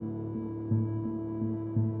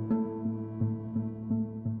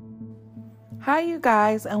Hi, you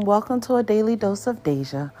guys, and welcome to a daily dose of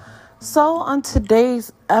Deja. So, on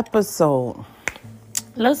today's episode,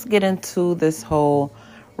 let's get into this whole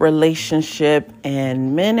relationship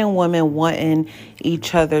and men and women wanting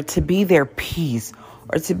each other to be their peace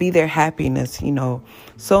or to be their happiness.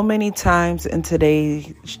 So many times in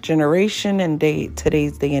today's generation and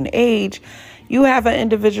today's day and age, you have an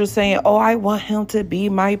individual saying, "Oh, I want him to be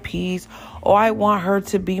my peace," or "I want her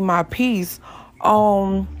to be my peace."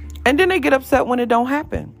 And then they get upset when it don't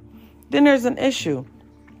happen. Then there's an issue.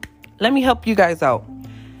 Let me help you guys out.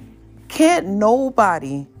 Can't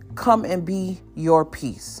nobody come and be your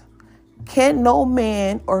peace. Can't no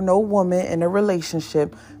man or no woman in a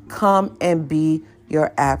relationship come and be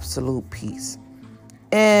your absolute peace.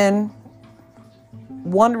 And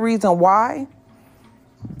one reason why,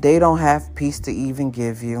 they don't have peace to even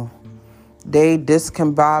give you. They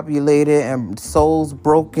discombobulated and souls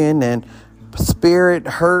broken and spirit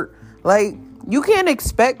hurt. Like, you can't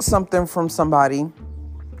expect something from somebody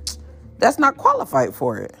that's not qualified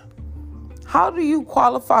for it. How do you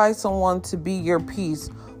qualify someone to be your peace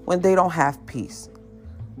when they don't have peace?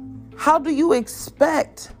 How do you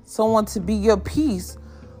expect someone to be your peace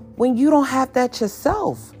when you don't have that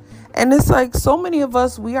yourself? And it's like so many of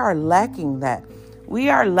us, we are lacking that. We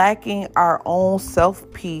are lacking our own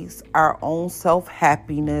self-peace, our own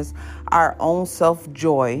self-happiness, our own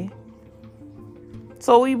self-joy.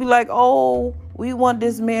 So we be like, oh, we want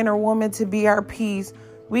this man or woman to be our peace.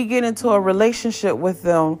 We get into a relationship with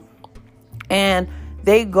them and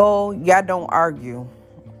they go, "Yeah, don't argue."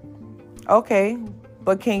 Okay,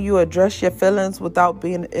 but can you address your feelings without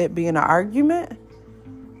it being an argument?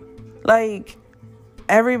 Like,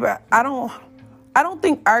 everybody, I don't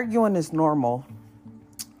think arguing is normal.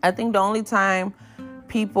 I think the only time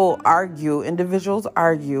individuals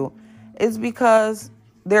argue, is because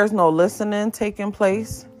there's no listening taking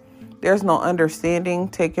place. There's no understanding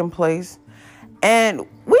taking place. And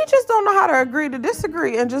we just don't know how to agree to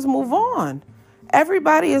disagree and just move on.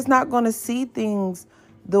 Everybody is not going to see things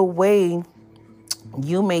the way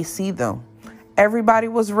you may see them. Everybody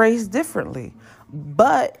was raised differently.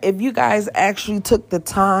 But if you guys actually took the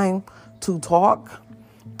time to talk,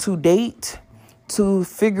 to date, to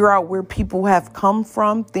figure out where people have come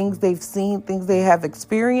from, things they've seen, things they have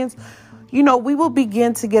experienced, we will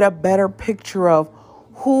begin to get a better picture of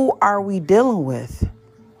who are we dealing with.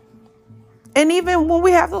 And even when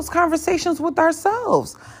we have those conversations with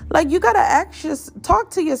ourselves, like, you got to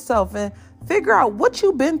talk to yourself and figure out what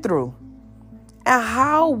you've been through and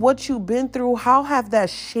how have that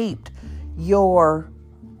shaped your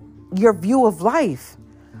view of life.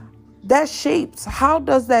 How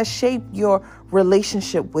does that shape your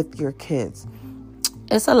relationship with your kids?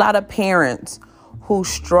 It's a lot of parents who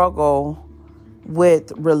struggle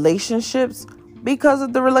with relationships because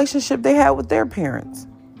of the relationship they had with their parents.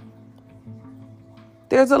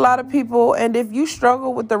 There's a lot of people, and if you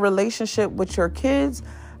struggle with the relationship with your kids,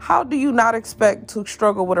 how do you not expect to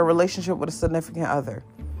struggle with a relationship with a significant other?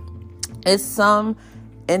 It's some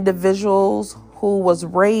individuals who was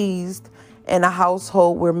raised in a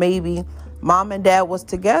household where maybe mom and dad was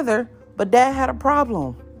together, but dad had a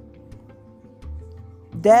problem.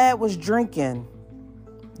 Dad was drinking.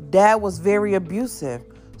 Dad was very abusive.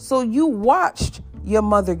 So you watched your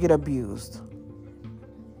mother get abused.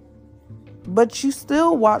 But you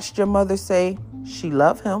still watched your mother say she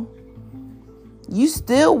loved him. You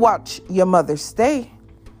still watch your mother stay.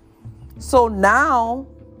 So now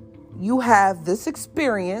you have this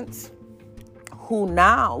experience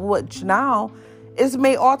which now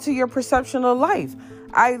may alter your perception of life.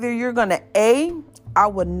 Either you're going to I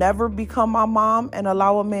would never become my mom and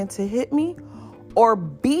allow a man to hit me, or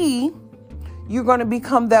B, you're going to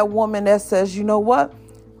become that woman that says, you know what?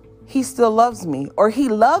 He still loves me, or he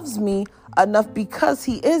loves me enough because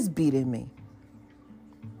he is beating me.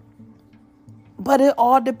 But it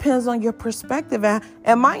all depends on your perspective.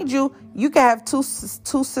 And mind you, you can have two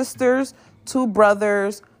sisters, two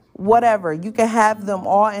brothers, whatever. You can have them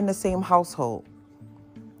all in the same household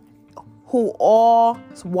who all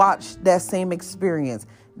watch that same experience.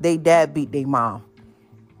 They dad beat their mom.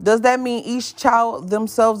 Does that mean each child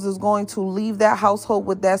themselves is going to leave that household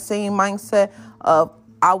with that same mindset of,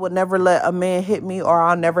 I would never let a man hit me, or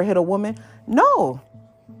I'll never hit a woman? No.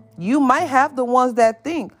 You might have the ones that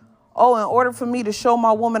think, oh, in order for me to show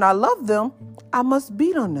my woman I love them, I must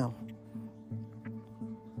beat on them.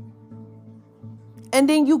 And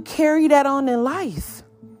then you carry that on in life.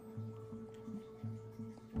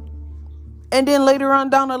 And then later on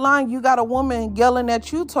down the line, you got a woman yelling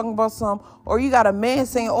at you, talking about something, or you got a man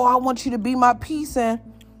saying, oh, I want you to be my peace. And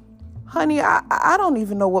honey, I don't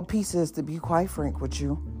even know what peace is, to be quite frank with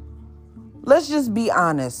you. Let's just be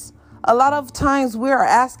honest. A lot of times we are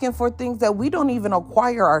asking for things that we don't even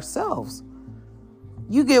acquire ourselves.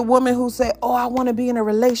 You get women who say, oh, I want to be in a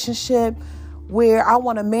relationship where I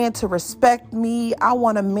want a man to respect me. I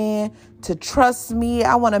want a man to trust me.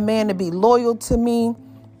 I want a man to be loyal to me.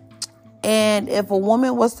 And if a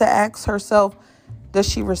woman was to ask herself, does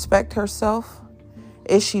she respect herself?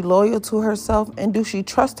 Is she loyal to herself? And do she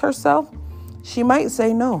trust herself? She might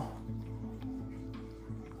say no.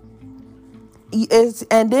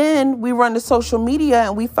 And then we run to social media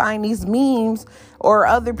and we find these memes or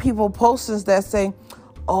other people postings that say,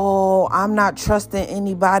 oh, I'm not trusting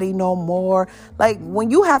anybody no more. Like, when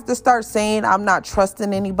you have to start saying I'm not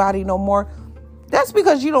trusting anybody no more, that's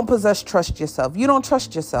because you don't possess trust yourself. You don't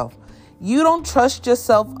trust yourself. You don't trust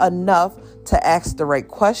yourself enough to ask the right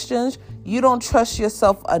questions. You don't trust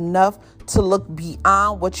yourself enough to look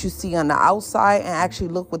beyond what you see on the outside and actually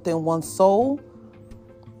look within one's soul.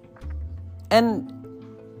 And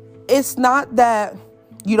it's not that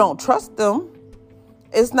you don't trust them.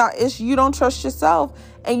 It's you don't trust yourself,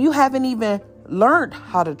 and you haven't even learned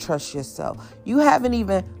how to trust yourself. You haven't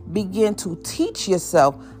even begun to teach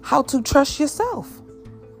yourself how to trust yourself.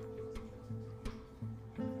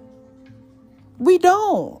 We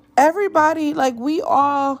don't. Everybody, like, we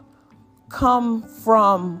all come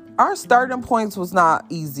from, our starting points was not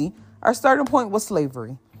easy. Our starting point was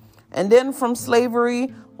slavery. And then from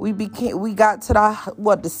slavery, we got to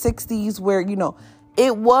the 60s where,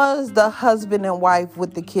 it was the husband and wife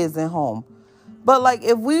with the kids at home. But like,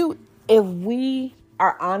 if we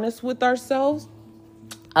are honest with ourselves,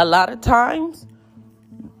 a lot of times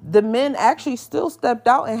the men actually still stepped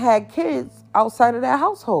out and had kids outside of that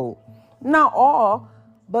household. Not all,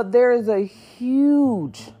 but there is a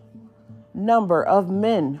huge number of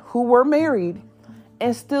men who were married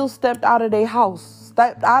and still stepped out of their house,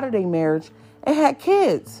 stepped out of their marriage, and had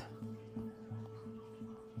kids.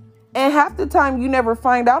 And half the time you never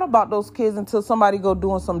find out about those kids until somebody go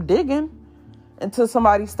doing some digging, until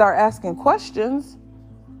somebody start asking questions.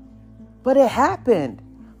 But it happened.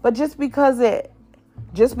 But just because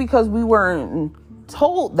we weren't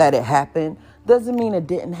told that it happened doesn't mean it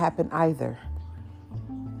didn't happen either.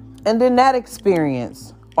 And then that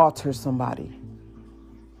experience alters somebody.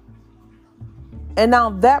 And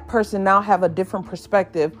now that person now have a different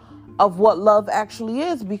perspective of what love actually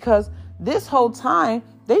is, because this whole time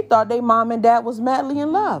they thought their mom and dad was madly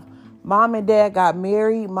in love. Mom and dad got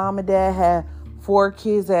married. Mom and dad had 4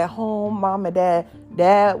 kids at home. Mom and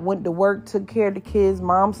dad went to work, took care of the kids.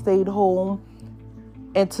 Mom stayed home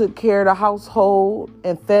and took care of the household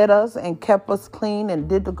and fed us and kept us clean and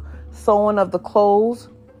did the sewing of the clothes.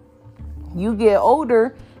 You get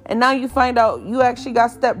older and now you find out you actually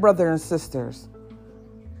got stepbrother and sisters.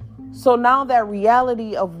 So now that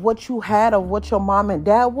reality of what you had, of what your mom and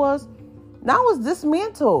dad was, now it's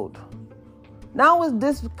dismantled. Now it's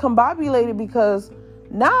discombobulated, because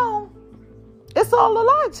now it's all a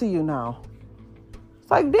lie to you now. It's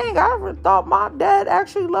like, dang, I ever thought my dad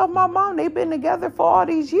actually loved my mom. They've been together for all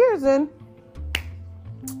these years, and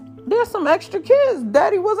there's some extra kids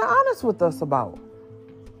daddy wasn't honest with us about.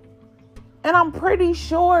 And I'm pretty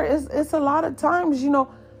sure it's a lot of times,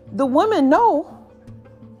 the women know.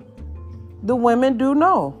 The women do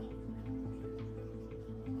know.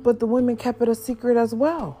 But the women kept it a secret as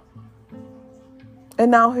well. And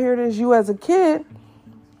now here it is, you as a kid,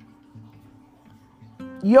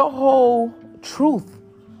 your whole truth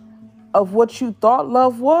of what you thought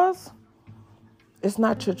love was, it's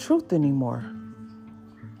not your truth anymore.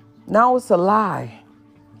 Now it's a lie.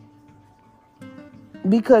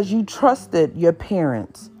 Because you trusted your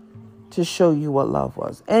parents to show you what love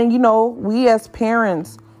was. And we as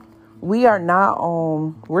parents, we're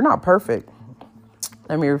not perfect.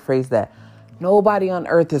 Let me rephrase that. Nobody on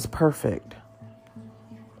earth is perfect.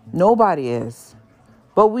 Nobody is.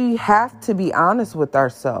 But we have to be honest with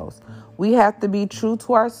ourselves. We have to be true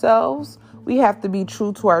to ourselves. We have to be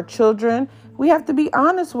true to our children. We have to be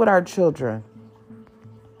honest with our children.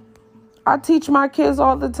 I teach my kids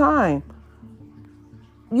all the time.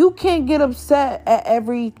 You can't get upset at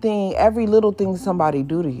every little thing somebody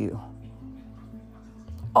do to you.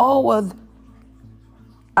 Oh, well,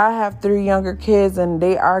 I have 3 younger kids and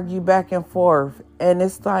they argue back and forth. And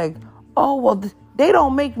it's like, oh, well, they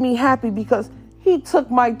don't make me happy because he took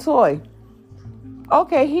my toy.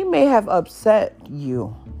 Okay, he may have upset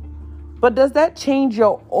you. But does that change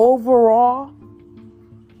your overall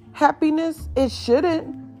happiness? It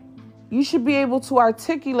shouldn't. You should be able to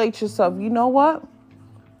articulate yourself. You know what?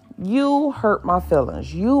 You hurt my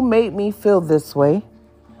feelings. You made me feel this way.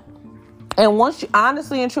 And once you,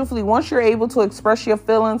 honestly and truthfully, once you're able to express your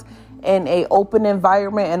feelings in a open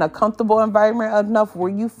environment and a comfortable environment enough where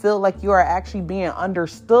you feel like you are actually being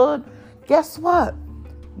understood, guess what?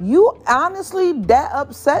 You honestly, that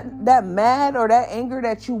upset, that mad, or that anger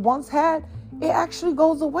that you once had, it actually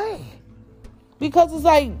goes away. Because it's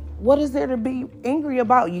like, what is there to be angry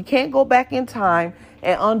about? You can't go back in time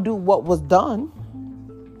and undo what was done.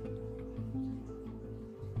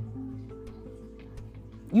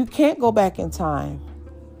 You can't go back in time.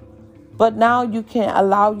 But now you can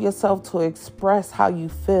allow yourself to express how you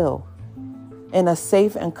feel in a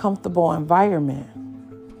safe and comfortable environment.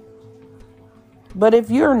 But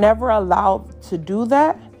if you're never allowed to do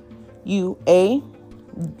that, you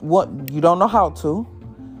don't know how to.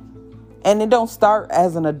 And it don't start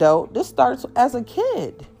as an adult. This starts as a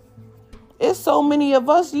kid. It's so many of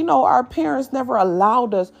us, our parents never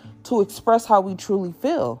allowed us to express how we truly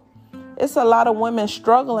feel. It's a lot of women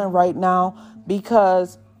struggling right now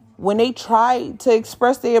because when they tried to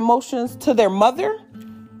express their emotions to their mother,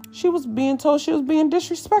 she was being told she was being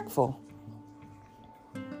disrespectful.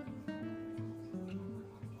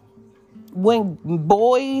 When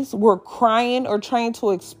boys were crying or trying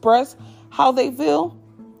to express how they feel,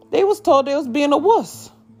 they was told they was being a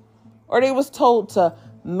wuss. Or they was told to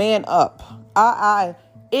man up.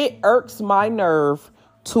 It irks my nerve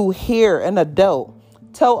to hear an adult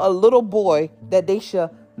tell a little boy that they should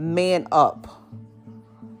man up.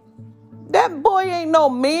 That boy ain't no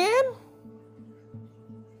man.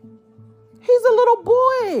 He's a little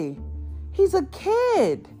boy. He's a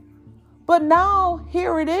kid. But now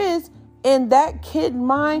here it is. In that kid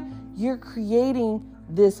mind, you're creating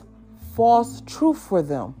this false truth for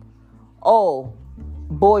them. Oh,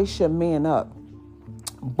 boys should man up.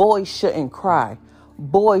 Boys shouldn't cry.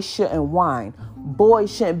 Boys shouldn't whine.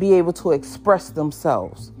 Boys shouldn't be able to express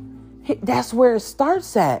themselves. That's where it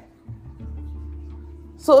starts at.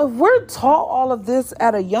 So if we're taught all of this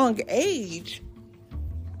at a young age,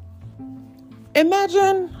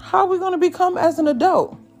 imagine how we're going to become as an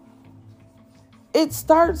adult. It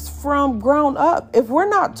starts from ground up. If we're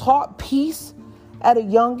not taught peace at a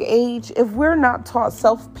young age, if we're not taught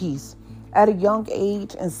self-peace at a young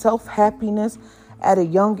age and self-happiness at a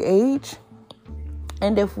young age,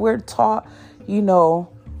 and if we're taught,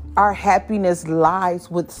 our happiness lies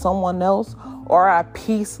with someone else or our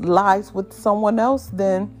peace lies with someone else,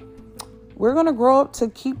 then we're going to grow up to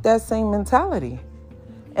keep that same mentality.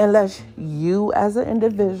 Unless you as an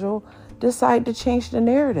individual decide to change the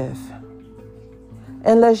narrative.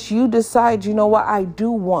 Unless you decide, I do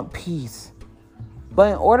want peace.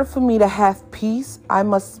 But in order for me to have peace, I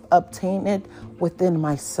must obtain it within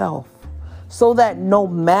myself. So that no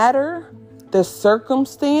matter the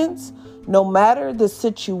circumstance, no matter the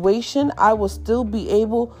situation, I will still be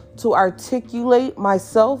able to articulate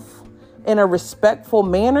myself in a respectful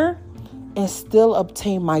manner and still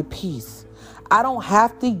obtain my peace. I don't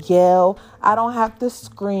have to yell. I don't have to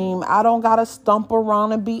scream. I don't got to stomp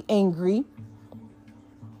around and be angry.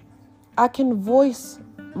 I can voice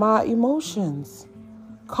my emotions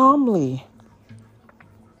calmly.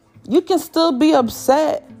 You can still be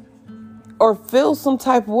upset or feel some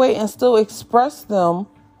type of way and still express them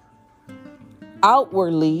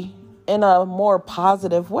outwardly in a more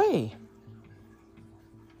positive way.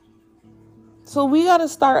 So we got to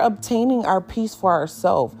start obtaining our peace for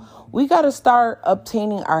ourselves. We got to start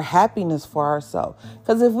obtaining our happiness for ourselves.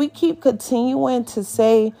 Because if we keep continuing to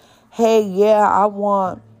say, hey, yeah, I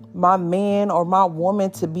want my man or my woman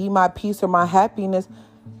to be my peace or my happiness,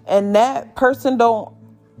 and that person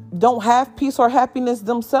don't have peace or happiness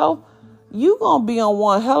themselves, you going to be on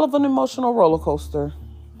one hell of an emotional roller coaster.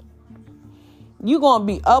 You're going to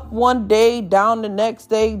be up one day, down the next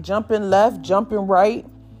day, jumping left, jumping right.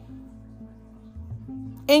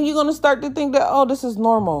 And you're going to start to think that, oh, this is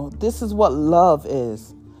normal. This is what love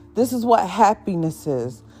is. This is what happiness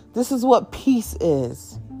is. This is what peace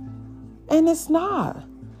is. And it's not.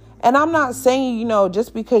 And I'm not saying,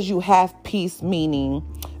 just because you have peace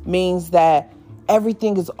means that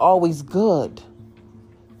everything is always good.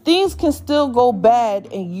 Things can still go bad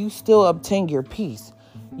and you still obtain your peace.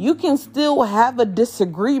 You can still have a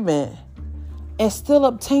disagreement and still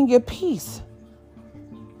obtain your peace.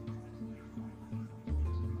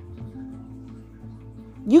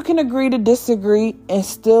 You can agree to disagree and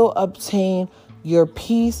still obtain your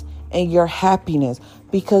peace and your happiness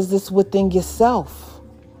because it's within yourself.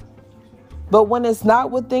 But when it's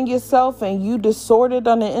not within yourself and you disordered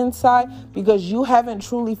on the inside because you haven't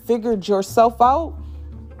truly figured yourself out,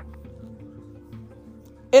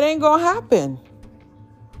 it ain't gonna happen.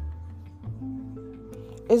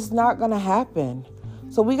 It's not going to happen.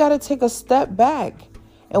 So we got to take a step back,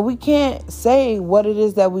 and we can't say what it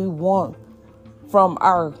is that we want from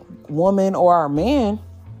our woman or our man,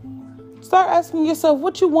 start asking yourself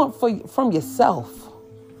what you want from yourself.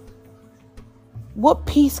 What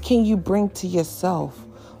peace can you bring to yourself?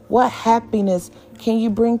 What happiness can you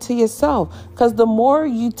bring to yourself? Because the more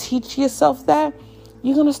you teach yourself that,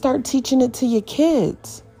 you're going to start teaching it to your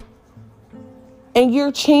kids. And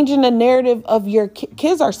you're changing the narrative of your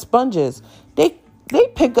kids are sponges. They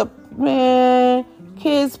pick up,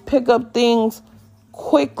 kids pick up things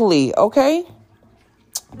quickly, okay?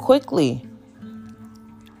 Quickly.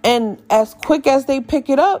 And as quick as they pick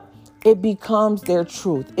it up, it becomes their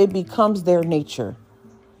truth. It becomes their nature.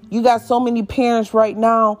 You got so many parents right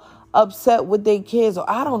now upset with their kids, or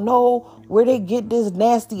I don't know where they get this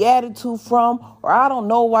nasty attitude from, or I don't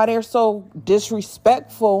know why they're so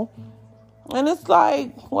disrespectful. And it's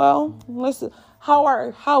like, well, listen,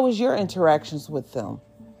 how is your interactions with them?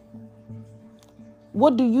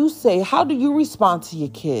 What do you say? How do you respond to your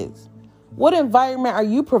kids? What environment are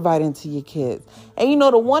you providing to your kids? And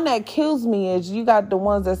the one that kills me is you got the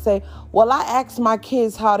ones that say, well, I ask my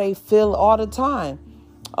kids how they feel all the time.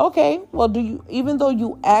 Okay, well, even though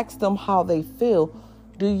you ask them how they feel,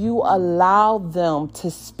 do you allow them to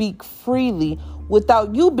speak freely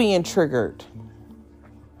without you being triggered?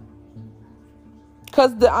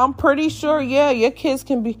 Because I'm pretty sure, your kids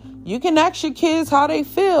you can ask your kids how they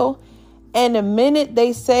feel. And the minute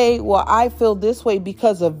they say, well, I feel this way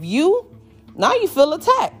because of you, now you feel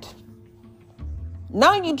attacked.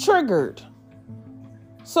 Now you triggered.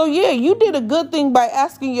 So you did a good thing by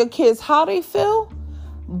asking your kids how they feel.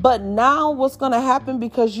 But now what's going to happen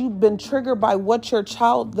because you've been triggered by what your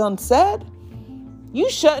child done said? You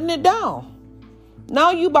shutting it down.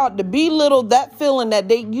 Now you about to belittle that feeling that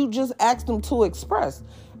you just asked them to express.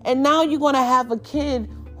 And now you're going to have a kid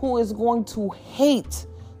who is going to hate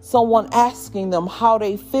someone asking them how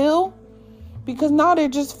they feel. Because now they're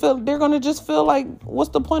going to just feel like,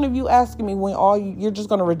 what's the point of you asking me when you're just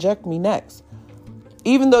going to reject me next?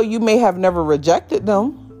 Even though you may have never rejected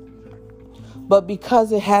them. But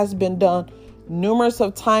because it has been done numerous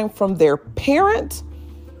of times from their parent,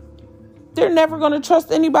 they're never going to trust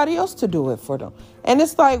anybody else to do it for them. And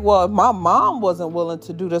it's like, well, if my mom wasn't willing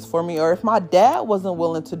to do this for me, or if my dad wasn't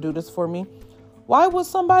willing to do this for me, why would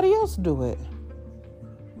somebody else do it?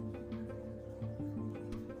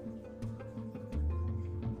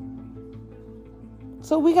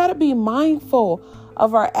 So we got to be mindful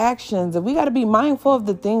of our actions, and we got to be mindful of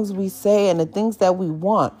the things we say and the things that we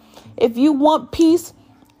want. If you want peace,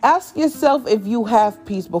 ask yourself if you have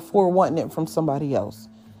peace before wanting it from somebody else.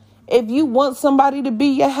 If you want somebody to be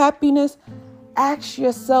your happiness, ask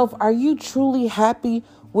yourself, are you truly happy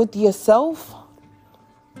with yourself?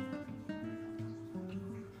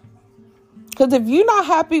 Because if you're not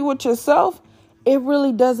happy with yourself, it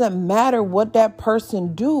really doesn't matter what that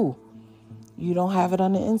person do. You don't have it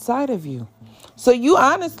on the inside of you. So you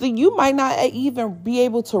might not even be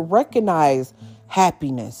able to recognize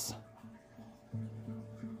happiness.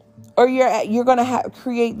 Or you're going to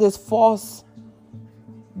create this false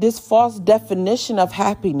definition of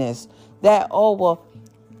happiness that, oh, well,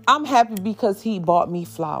 I'm happy because he bought me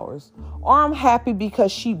flowers, or I'm happy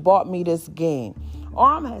because she bought me this game.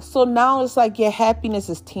 So now it's like your happiness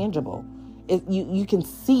is tangible. You can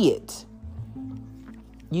see it.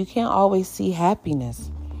 You can't always see happiness.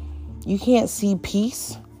 You can't see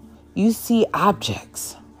peace. You see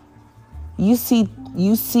objects. You see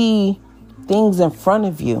things in front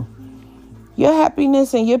of you. Your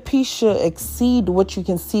happiness and your peace should exceed what you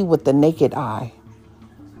can see with the naked eye.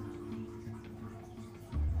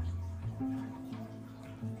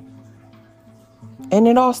 And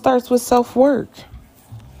it all starts with self-work.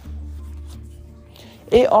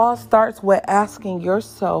 It all starts with asking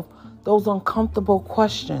yourself those uncomfortable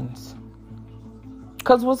questions.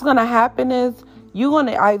 Because what's going to happen is you're going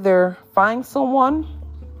to either find someone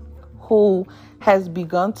who has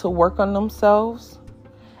begun to work on themselves,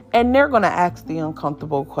 and they're going to ask the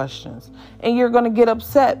uncomfortable questions. And you're going to get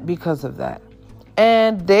upset because of that.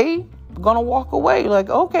 And they going to walk away like,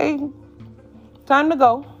 okay, time to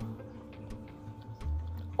go.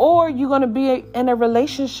 Or you're going to be in a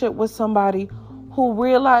relationship with somebody who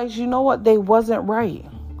realized, you know what, they wasn't right.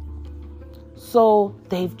 So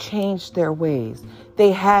they've changed their ways.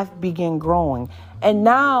 They have begun growing. And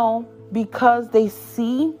now, because they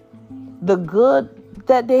see the good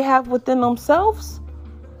that they have within themselves,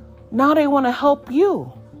 now they want to help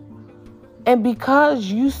you. And because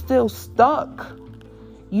you still stuck,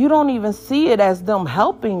 you don't even see it as them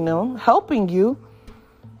helping you.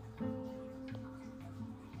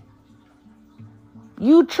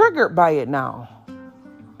 You triggered by it now.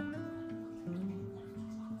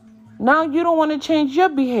 Now you don't want to change your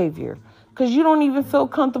behavior. because you don't even feel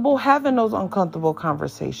comfortable having those uncomfortable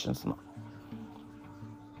conversations.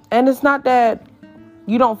 And it's not that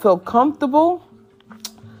you don't feel comfortable.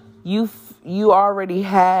 You already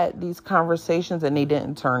had these conversations and they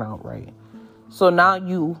didn't turn out right. So now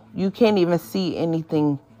you can't even see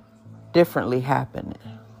anything differently happening.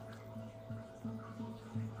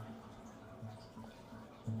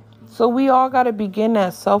 So we all got to begin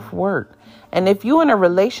that self-work. And if you're in a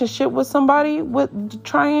relationship with somebody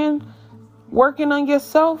working on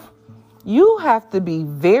yourself, you have to be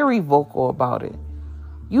very vocal about it.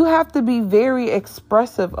 You have to be very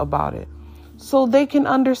expressive about it so they can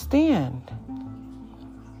understand.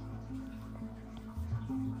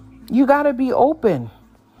 You got to be open.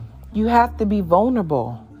 You have to be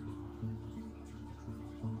vulnerable.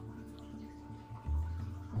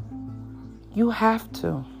 You have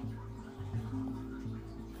to.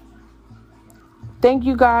 Thank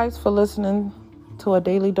you guys for listening to A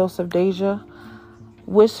Daily Dose of Deja.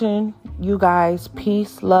 Wishing you guys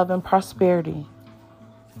peace, love, and prosperity.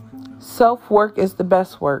 Self-work is the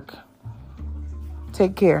best work.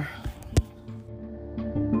 Take care.